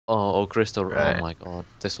Oh, Crystal. Oh Right. my god,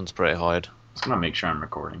 this one's pretty hard. Just gonna make sure I'm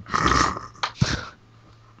recording.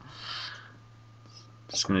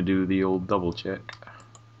 Just gonna do the old double check.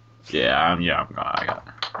 I got it.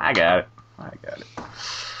 I got it. I got it.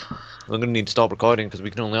 We're gonna need to stop recording because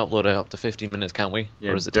we can only upload it up to 15 minutes, can't we?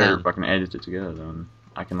 Yeah, Or is it dirt. 10? I can edit it together then.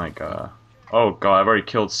 I can like Oh god, I've already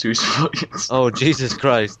killed two civilians. Oh Jesus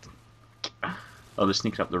Christ! Oh, they're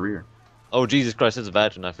sneaking up the rear. Oh Jesus Christ! It's a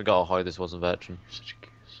veteran. I forgot how this was a veteran. You're such a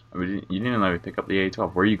goose. I mean, you didn't let me pick up the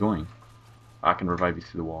A12. Where are you going? I can revive you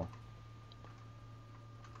through the wall.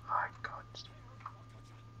 My god.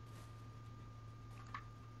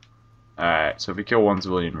 Alright, so if we kill one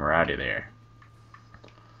civilian, we're out of there.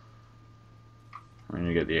 We're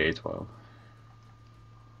gonna get the A12.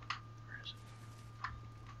 Where is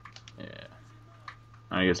it? Yeah.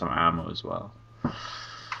 I'm gonna get some ammo as well.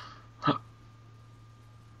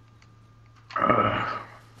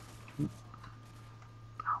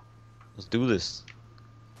 Let's do this.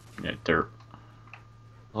 Yeah, dirt.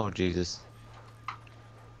 Oh Jesus!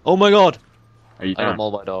 Oh my God! Are you I got down?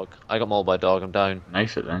 mauled by dog. I got mauled by dog. I'm down.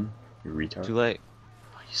 Knife it then, you retard. Too late.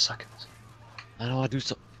 Oh, you suck at this. I know I do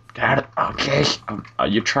so. Got it. Okay.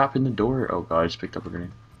 You're trapping the door. Oh god, I just picked up a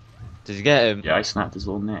grenade. Did you get him? Yeah, I snapped his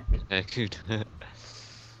little neck. Okay, good.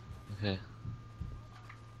 Okay.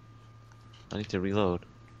 I need to reload.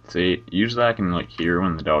 See, usually I can like hear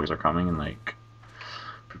when the dogs are coming and like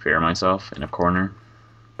prepare myself in a corner,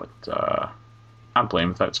 but I'm playing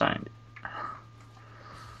without sound.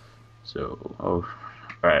 So,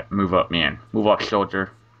 alright, move up, man. Move up, soldier.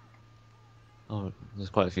 Oh, there's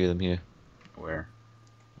quite a few of them here. Where?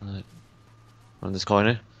 Right. On this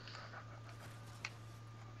corner.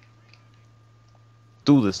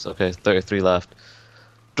 Do this. Okay, 33 left.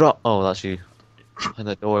 Drop. Oh, that's you. Behind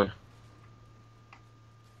that door.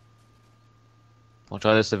 I'll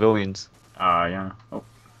try the civilians. Yeah. Oh,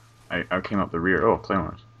 I came up the rear. Oh,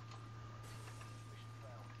 claymores.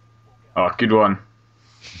 Oh, good one.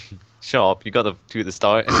 Shut up. You got the two at the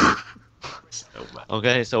start. So bad.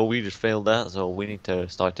 Okay, so we just failed that, so we need to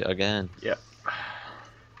start it again. Yep.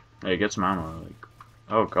 Hey, get some ammo. Like,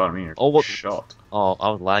 oh god, I mean, you're Oh, what? shot. Oh, I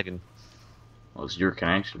was lagging. Well, it's your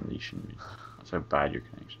connection. You shouldn't be. That's how bad your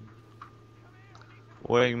connection.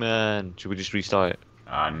 Wingman. Should we just restart?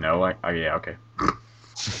 No. Yeah, okay.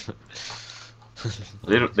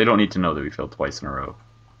 They don't need to know that we failed twice in a row.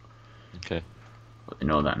 Okay. But they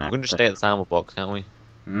know that now. We're gonna just stay at the sample box, can't we?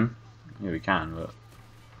 Hmm. Yeah, we can, but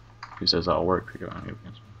who says that'll work? We go on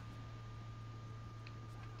against.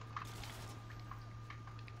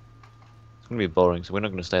 It's gonna be boring, so we're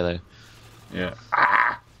not gonna stay there. Yeah.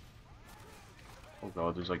 Ah! Oh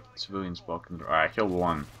god, there's like civilians blocking the door. I killed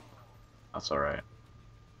one. That's alright.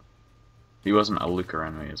 He wasn't a looker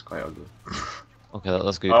anyway, it's quite ugly. Okay,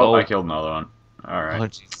 that's good. Oh, Oh, I killed another one. oh,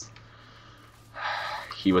 Alright. jeez.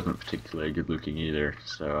 He wasn't particularly good looking either,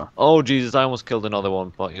 so. Oh, Jesus, I almost killed another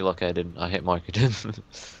one, but you're lucky I didn't. I hit marked him.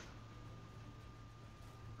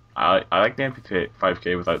 I like the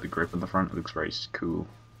MP5K without the grip in the front, it looks very cool.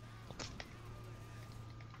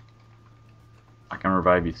 I can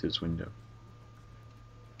revive you through this window.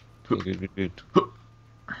 Good, good, good.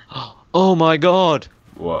 Oh my God!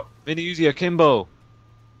 What? Mini Uzi akimbo!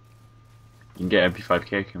 You can get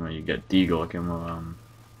MP5K Kimbo, you get Deagle Kimbo,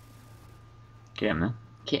 get him then.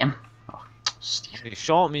 Get him. Oh, Steve. He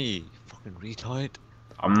shot me! You fucking retard.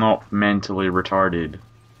 I'm not mentally retarded.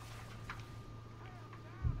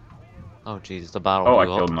 Oh, Jesus, the battle Oh, I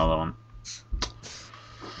blew killed up. another one.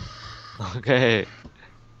 Okay.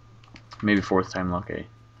 Maybe fourth time lucky.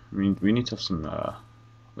 We need to have some,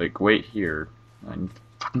 like, wait here. And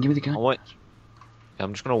fucking give me the gun. I'll wait. Yeah,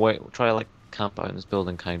 I'm just gonna wait. Try to, like, camp out in this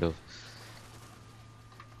building, kind of.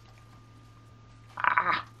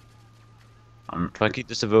 Ah. Try to keep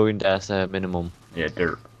the civilian deaths at minimum. Yeah,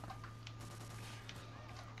 dirt.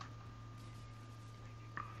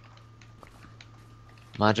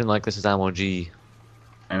 Imagine, like, this is ammo G.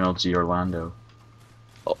 MLG Orlando.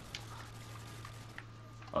 Oh.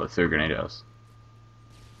 Oh, the third grenade at us.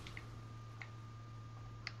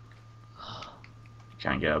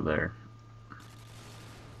 Can't get up there.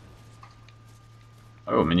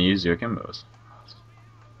 Oh, mini Uzi Akimbos.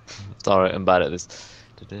 It's alright, I'm bad at this.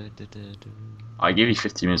 I gave you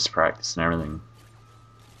 15 minutes to practice and everything.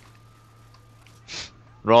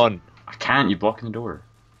 Run! I can't, you're blocking the door.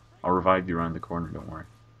 I'll revive you around the corner, don't worry.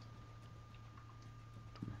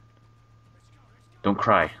 Don't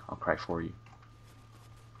cry, I'll cry for you.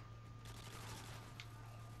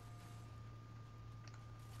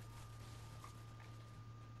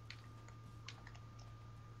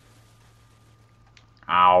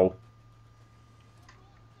 Ow.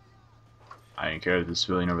 I take care of the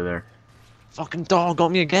civilian over there. Fucking dog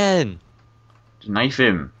got me again. Just knife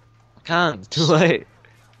him. I can't. It's too late.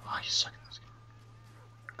 Oh, you suck at this game.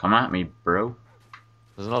 Come at me, bro.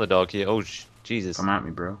 There's another dog here. Oh, Jesus. Come at me,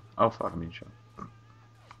 bro. Oh, fuck, I'm being shot.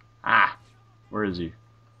 Ah! Where is he?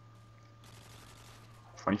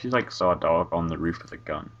 Funny if you, like, saw a dog on the roof with a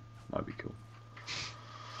gun. That'd be cool.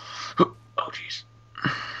 Oh, jeez.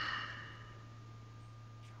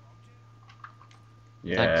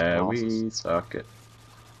 Yeah, we suck it.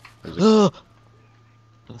 Where the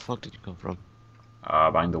fuck did you come from?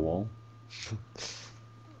 Behind the wall.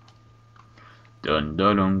 Dun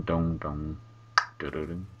dun dun dun dun. Dun dun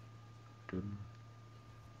dun dun.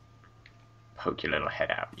 Poke your little head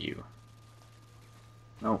out, you.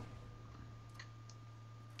 No.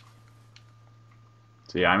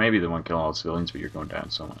 So yeah, I may be the one killing all the civilians, but you're going down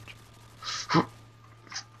so much.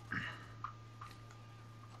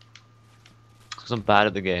 Because I'm bad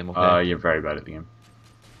at the game, okay? You're very bad at the game.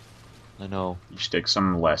 I know. You should take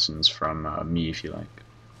some lessons from me if you like.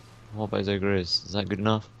 What about Zagreus? Is that good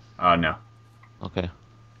enough? No. Okay.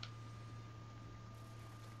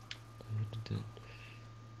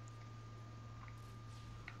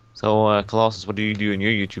 So, Colossus, what do you do in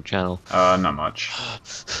your YouTube channel? Not much.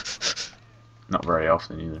 Not very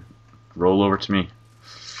often either. Roll over to me.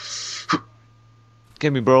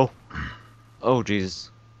 Get me, bro. Oh,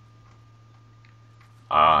 Jesus.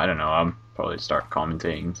 I don't know. I'm probably start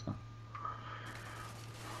commentating. So.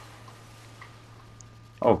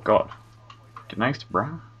 Oh God. Get knifed,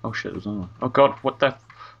 bruh. Oh shit, there's another one. Oh God, what the?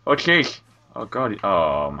 Oh jeez. Oh God.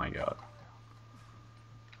 Oh my God.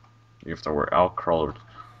 You have to work. I'll crawl over.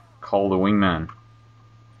 Call the wingman.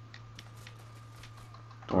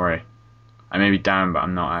 Don't worry. I may be down, but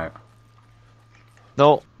I'm not out.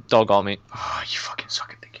 No, dog got me. Oh, you fucking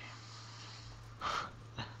suck at the game.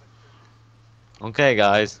 Okay,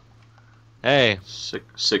 guys. Hey.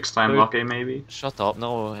 Six time lucky, maybe? Shut up.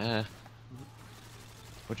 No,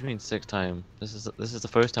 what do you mean 6 time? This is the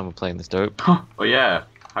first time we're playing this dope. Oh yeah.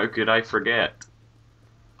 How could I forget?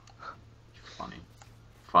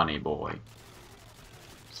 Funny boy.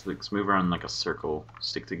 Let's move around like a circle.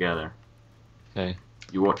 Stick together. Okay.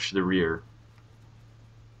 You watch the rear.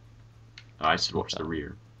 Oh, I should watch the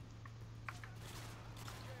rear.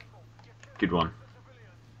 Good one.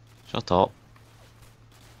 Shut up.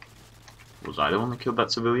 Was I the one that killed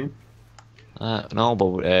that civilian? No, but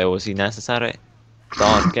was he necessary?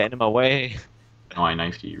 Don, get in my way. No, I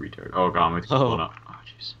knifed you, you retard. Oh god, I'm with you pulling up. Oh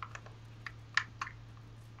jeez.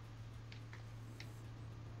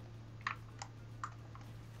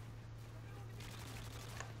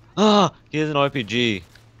 Ah, he has an RPG.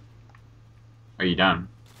 Are you down?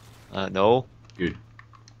 No. Good.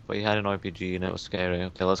 But he had an RPG and it was scary.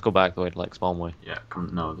 Okay, let's go back the way, like spawn way. Yeah, come.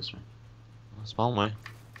 No, this way. Spawn way.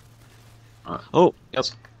 Uh, Oh, yep.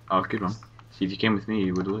 Oh, good one. See, if you came with me,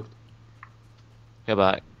 you would have lived. Get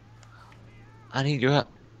back. I need your help.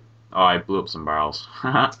 Oh, I blew up some barrels.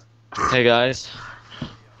 Hey guys.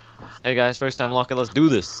 Hey guys, first time lucky, let's do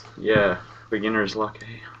this. Yeah, beginner's luck,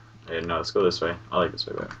 eh? Hey, no, let's go this way. I like this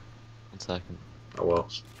way better. 1 second. Oh well.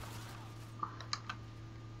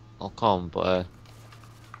 I'll come, but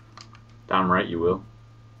Damn right you will.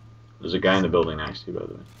 There's a guy in the building next to you, by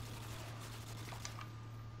the way.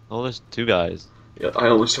 oh, there's 2 guys. Yeah, I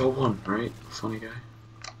only saw one, right? Funny guy.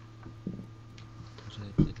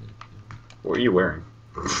 What are you wearing?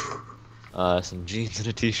 Some jeans and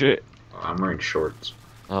a t-shirt. I'm wearing shorts.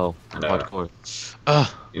 Oh, And, hardcore.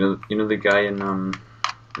 You know the guy in the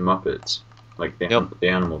Muppets, like the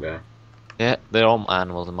animal guy. Yeah, they're all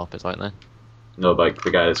animals and Muppets, aren't they? No, like the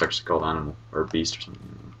guy that's actually called Animal or Beast or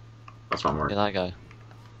something. That's what I'm wearing. Yeah, that guy.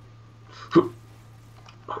 Oh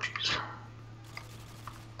jeez.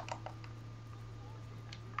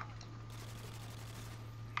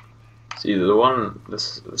 See, the one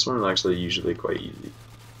this one's actually usually quite easy,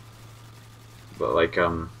 but like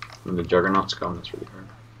when the Juggernauts come, it's really hard.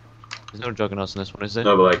 There's no juggernauts in this one, is there?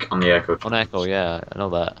 No, but like on the Echo. On Echo, yeah, I know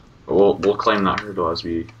that. But we'll climb that hurdle as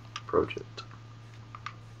we approach it.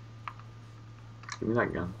 Give me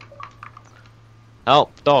that gun. Oh,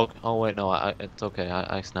 dog. Oh wait, no, it's okay.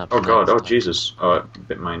 I snapped. Oh the god, neck oh this time. Jesus. Oh, it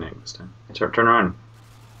bit my neck this time. Turn around.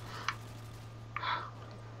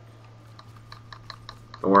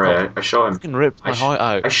 Don't worry, I shot him. Fucking ripped my heart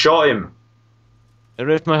I out. shot him! It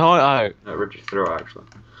ripped my heart out. No, it ripped your throat actually.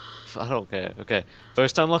 I don't care. Okay,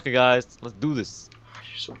 first time lucky, guys. Let's do this.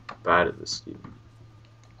 You're so bad at this, Steven.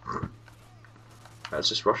 Let's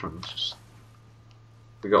just rush him.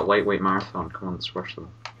 We got lightweight marathon. Come on, let's rush them.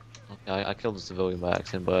 Okay, I killed a civilian by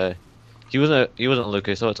accident, but he wasn't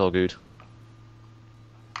Lucas, so it's all good.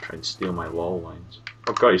 Trying to steal my lol lines.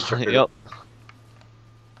 Oh god, he's trying Yep.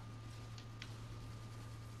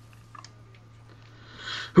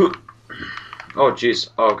 Oh jeez.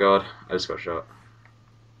 Oh god. I just got shot.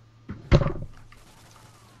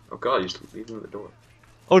 Oh god, he's leaving the door.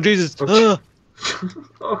 Oh Jesus! Oh, Ah!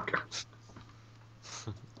 oh god.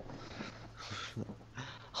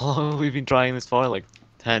 How long have we been trying this for? Like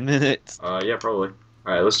 10 minutes? Yeah, probably.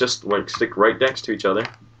 Alright, let's just like stick right next to each other.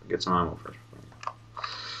 Get some ammo first.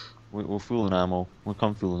 We're fooling ammo. We'll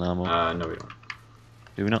come fooling ammo. No we don't.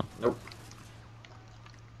 Do we not? Nope.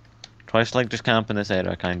 Try to like just camp in this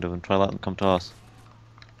area kind of and try let them come to us.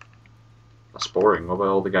 That's boring. What about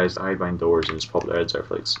all the guys that hide behind doors and just pop their heads out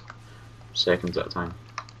for like seconds at a time?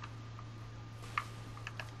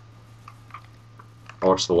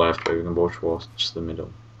 Watch the left, but we can both watch the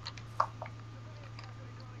middle.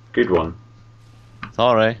 Good one.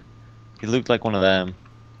 Sorry. He looked like one of them.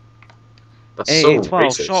 That's Hey, so 12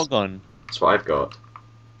 racist. shotgun. That's what I've got.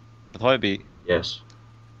 With heartbeat. Yes.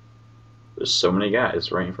 There's so many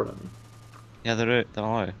guys right in front of me. Yeah, there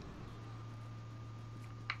are.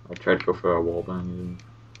 I tried to go for a wall bang and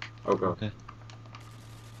oh god. Okay.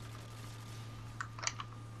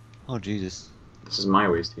 Oh Jesus. This is my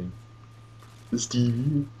way, Steve.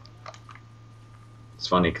 Stevie. It's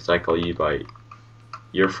funny because I call you by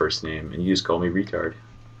your first name and you just call me retard.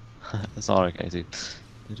 Sorry, Casey.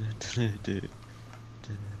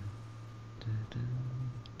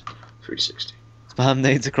 360. Spam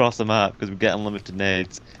nades across the map because we get unlimited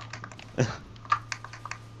nades.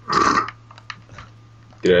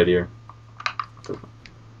 Get out of here.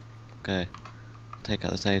 Okay. Take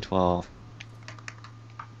out this A12.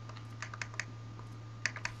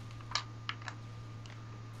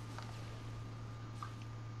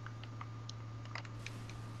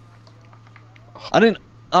 I didn't.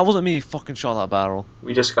 That wasn't me who fucking shot that barrel.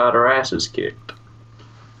 We just got our asses kicked.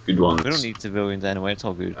 Good ones. We don't need civilians anyway, it's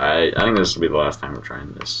all good. I think this will be the last time we're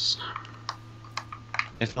trying this.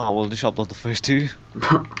 If not, we'll just upload the first two.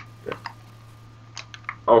 Yeah.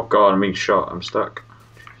 Oh god, I'm being shot. I'm stuck.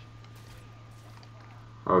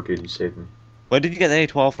 Oh good, you saved me. Where did you get the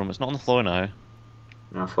A12 from? It's not on the floor now.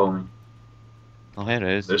 Now follow me. Oh, here it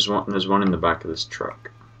is. There's one in the back of this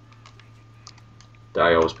truck that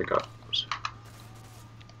I always pick up.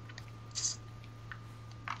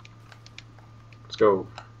 Let's go.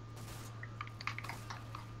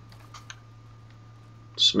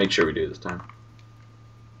 Just make sure we do it this time.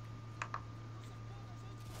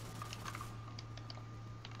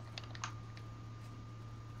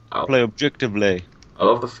 Play objectively. I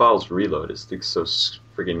love the files reload. It looks so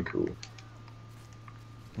friggin' cool.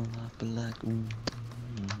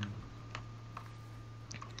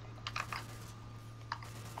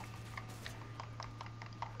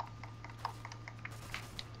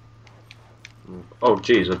 Oh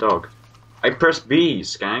jeez, a dog. I pressed B,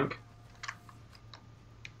 skank.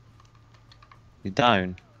 You're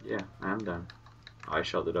down. Yeah, I am down. I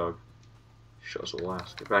shot the dog. Shot us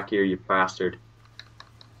last. Get back here, you bastard.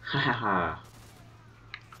 Ha ha ha.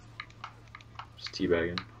 Just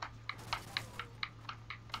teabagging.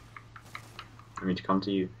 I need to come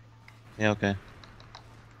to you. Yeah, okay.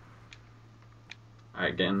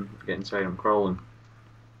 Alright, get inside, I'm crawling.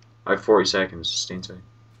 I have 40 seconds, just stay inside.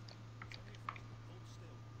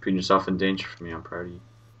 Putting yourself in danger for me, I'm proud of you.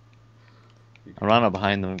 I ran up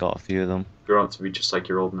behind them and got a few of them. Grow up to be just like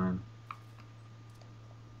your old man.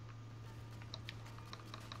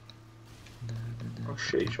 Oh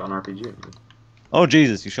shit, you shot an RPG at me. Oh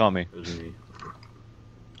Jesus, you shot me. It was me.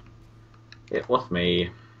 It was me.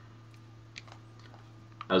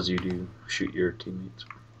 As you do, shoot your teammates.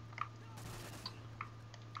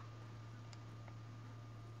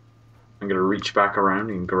 I'm gonna reach back around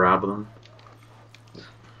and grab them.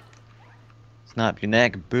 Snap your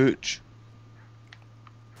neck, butch.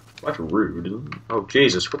 That's rude. Oh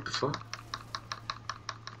Jesus, what the fuck?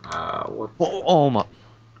 What? Oh my.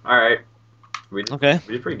 Alright. Okay.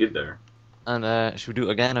 We did pretty good there. And should we do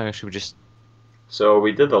it again or should we just? So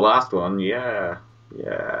we did the last one, yeah.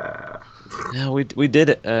 Yeah. Yeah, we did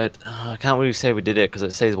it. I can't really say we did it because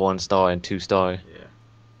it says 1 star and 2 star. Yeah.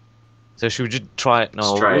 So should we just try it? No,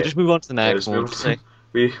 Let's try we'll it. just move on to the Yeah, next one. move Just say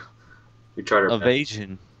we tried our best.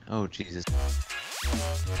 evasion. Oh Jesus.